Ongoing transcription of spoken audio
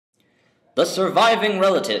the surviving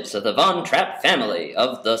relatives of the Von Trapp family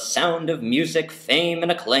of the Sound of Music fame and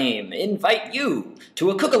acclaim invite you to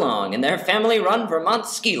a cook-along in their family-run Vermont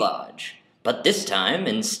ski lodge. But this time,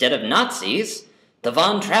 instead of Nazis, the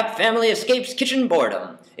Von Trapp family escapes kitchen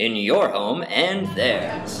boredom in your home and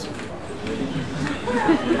theirs.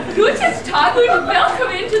 Guten Tag und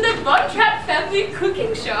welcome into the Von Trapp family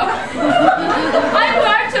cooking show. I'm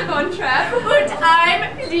Marta Von Trapp. And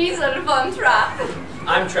I'm Liesel Von Trapp.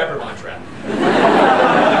 I'm Trapper Von Trapp.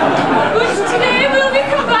 And today we'll be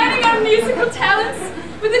combining our musical talents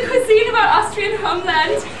with the cuisine of our Austrian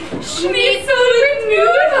homeland. Schnitzel with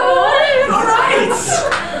noodles! Alright!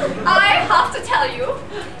 I have to tell you,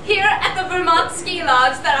 here at the Vermont ski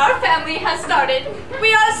lodge that our family has started,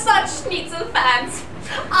 we are such Schnitzel fans.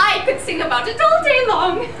 I could sing about it all day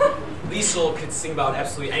long. Liesel could sing about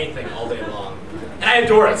absolutely anything all day long. And I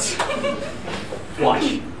adore it.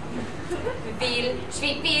 Watch.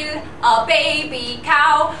 Schweetweel, a baby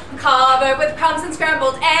cow, covered with crumbs and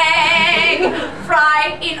scrambled egg,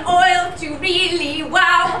 fried in oil to really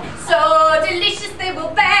wow, so delicious they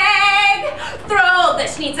will beg. Throw the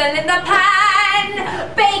schnitzel in the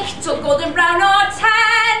pan, bake till golden brown or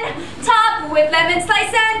tan, top with lemon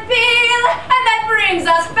slice and peel, and that brings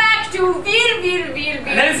us back to veal.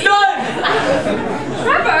 And then it's done!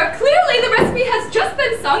 Trevor, clearly the recipe has just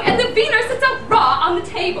been sung and the wiener sits out raw on the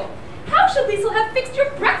table. How should Liesel have fixed your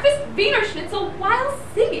breakfast Wiener Schnitzel while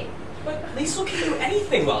singing? But Liesel can do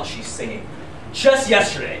anything while she's singing. Just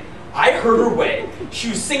yesterday, I heard her way. She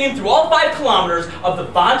was singing through all 5 kilometers of the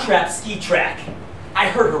Von Trapp ski track. I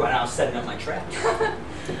heard her when I was setting up my trap.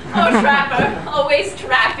 Oh, Trapper, always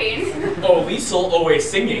trapping. Oh, Liesel, always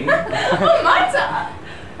singing. Oh, Marta!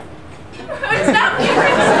 It's not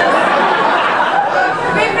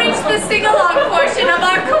We've reached the sing-along portion of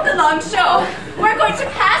our cook-along show. We're going to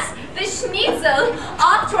pass the schnitzel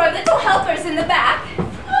off to our little helpers in the back.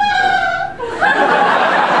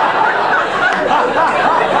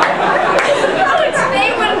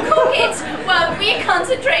 They will cook it while we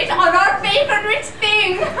concentrate on our favorite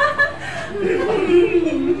thing.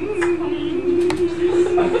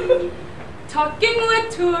 Talking with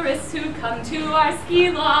tourists who come to our ski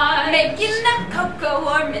lodge. Making the cocoa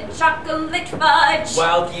or mint chocolate fudge.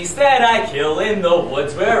 Wild geese that I kill in the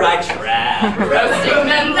woods where I trap. Roasting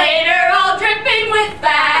them later, all dripping with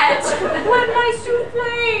fat. When my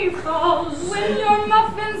souffle falls, when your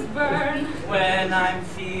muffins burn. When I'm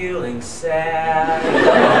feeling sad. We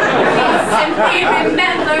simply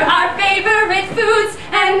remember our favorite foods,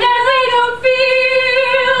 and then we don't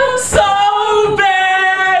feel So bad!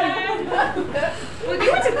 Will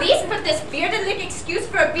you at least put this bearded excuse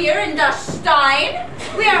for a beer in the Stein?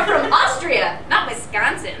 We are from Austria, not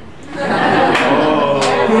Wisconsin. I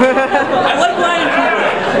like Lion.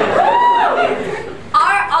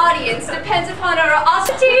 Our audience depends upon our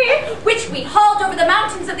austerity, which we hauled over the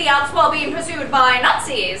mountains of the Alps while being pursued by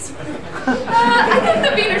Nazis. I think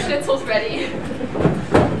the Wiener Schnitzel's ready.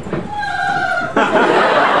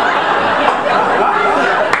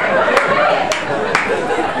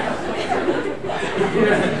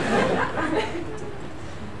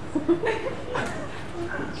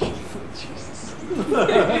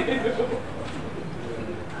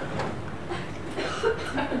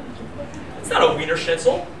 It's not a Wiener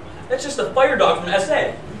Schnitzel. That's just a fire dog from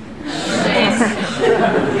SA.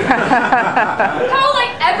 How will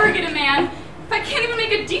I ever get a man if I can't even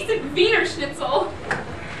make a decent Wiener Schnitzel?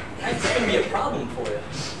 That's going to be a problem for you.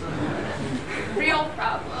 Real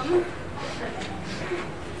problem.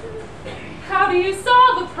 How do you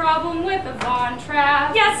solve a problem with a Von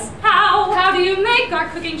Trapp? Yes, how? How do you make our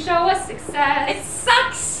cooking show a success? It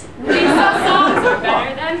sucks. Lisa's songs are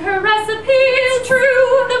better than her recipes. It's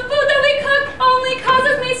true. The food that we cook only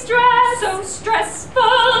causes me stress. So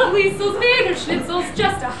stressful. Liesel's Wiener Schnitzel's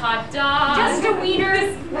just a hot dog. Just a wiener.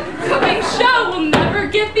 This cooking show will never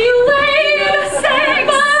get me laid. Sex.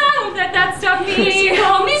 But I won't let that stop me.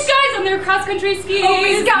 All these guys on their cross-country skis. Oh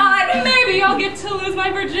my God. Maybe I'll get to lose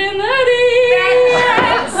my virginity.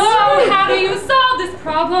 That's Oh, how do you solve this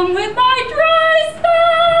problem with